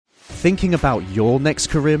Thinking about your next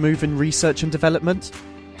career move in research and development?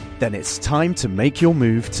 Then it's time to make your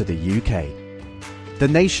move to the UK. The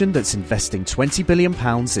nation that's investing £20 billion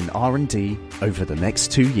in R&D over the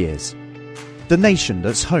next 2 years. The nation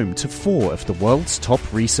that's home to 4 of the world's top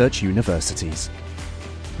research universities.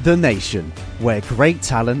 The nation where great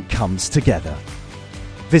talent comes together.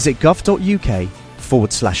 Visit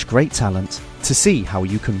gov.uk/great talent to see how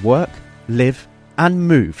you can work, live and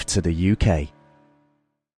move to the UK.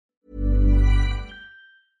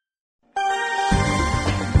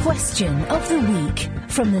 Question of the Week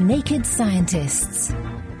from the Naked Scientists.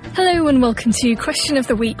 Hello and welcome to Question of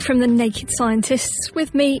the Week from the Naked Scientists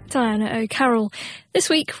with me, Diana O'Carroll. This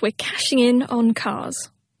week we're cashing in on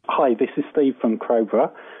cars. Hi, this is Steve from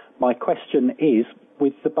Crowborough. My question is,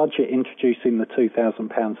 with the budget introducing the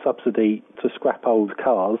 £2,000 subsidy to scrap old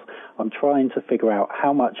cars, I'm trying to figure out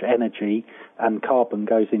how much energy and carbon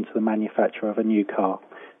goes into the manufacture of a new car.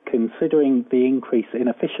 Considering the increase in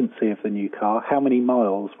efficiency of the new car, how many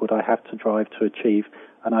miles would I have to drive to achieve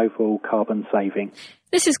an overall carbon saving?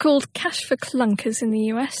 This is called cash for clunkers in the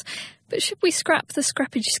US, but should we scrap the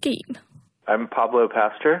scrappage scheme? I'm Pablo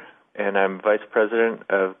Pastor, and I'm Vice President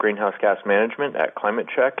of Greenhouse Gas Management at Climate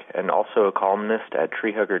Check and also a columnist at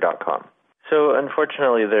treehugger.com. So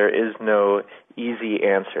unfortunately, there is no easy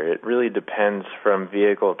answer. It really depends from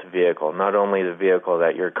vehicle to vehicle, not only the vehicle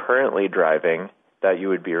that you're currently driving that you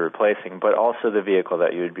would be replacing, but also the vehicle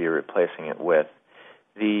that you would be replacing it with.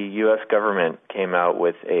 The U.S. government came out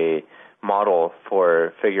with a model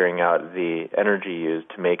for figuring out the energy used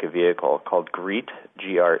to make a vehicle called GREET,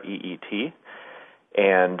 G-R-E-E-T,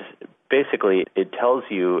 and basically it tells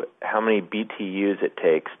you how many BTUs it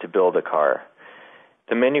takes to build a car.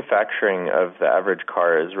 The manufacturing of the average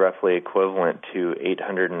car is roughly equivalent to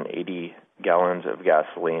 880 gallons of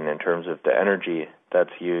gasoline in terms of the energy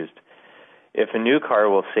that's used. If a new car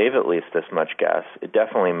will save at least this much gas, it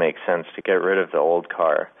definitely makes sense to get rid of the old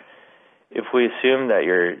car. If we assume that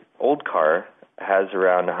your old car has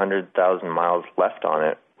around 100,000 miles left on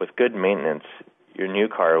it, with good maintenance, your new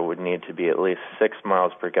car would need to be at least 6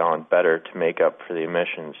 miles per gallon better to make up for the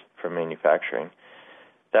emissions from manufacturing.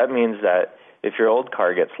 That means that if your old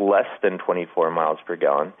car gets less than 24 miles per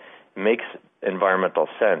gallon, it makes environmental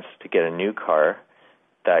sense to get a new car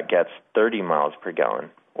that gets 30 miles per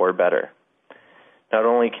gallon or better. Not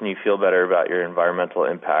only can you feel better about your environmental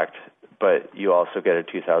impact, but you also get a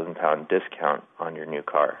 £2,000 discount on your new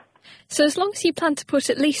car. So as long as you plan to put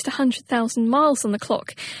at least 100,000 miles on the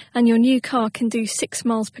clock and your new car can do 6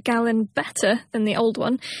 miles per gallon better than the old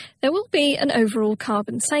one, there will be an overall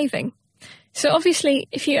carbon saving. So obviously,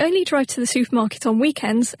 if you only drive to the supermarket on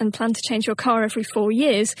weekends and plan to change your car every 4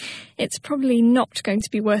 years, it's probably not going to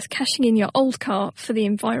be worth cashing in your old car for the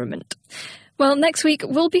environment. Well, next week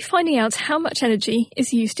we'll be finding out how much energy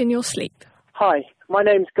is used in your sleep. Hi, my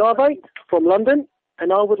name's Garvey from London,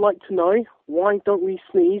 and I would like to know, why don't we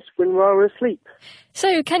sneeze when we're asleep?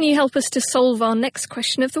 So, can you help us to solve our next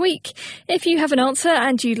question of the week? If you have an answer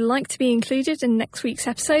and you'd like to be included in next week's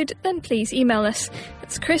episode, then please email us.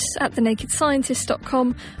 That's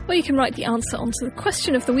chris@thenakedscientist.com, or you can write the answer onto the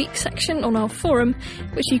Question of the Week section on our forum,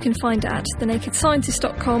 which you can find at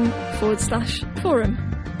thenakedscientist.com/forum.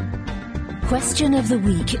 Question of the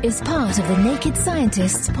Week is part of the Naked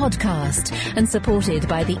Scientists podcast and supported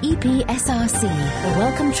by the EPSRC, the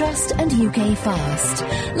Wellcome Trust and UK Fast.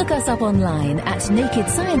 Look us up online at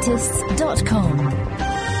nakedscientists.com.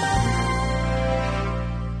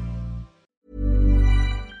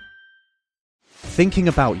 Thinking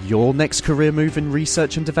about your next career move in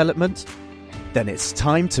research and development? Then it's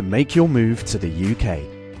time to make your move to the UK.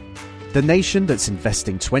 The nation that's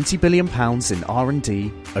investing £20 billion in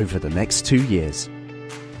R&D over the next 2 years.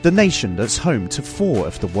 The nation that's home to 4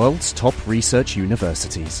 of the world's top research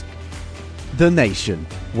universities. The nation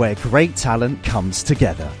where great talent comes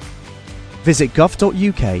together. Visit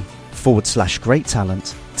gov.uk/great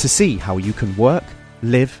talent to see how you can work,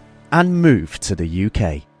 live and move to the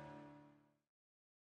UK.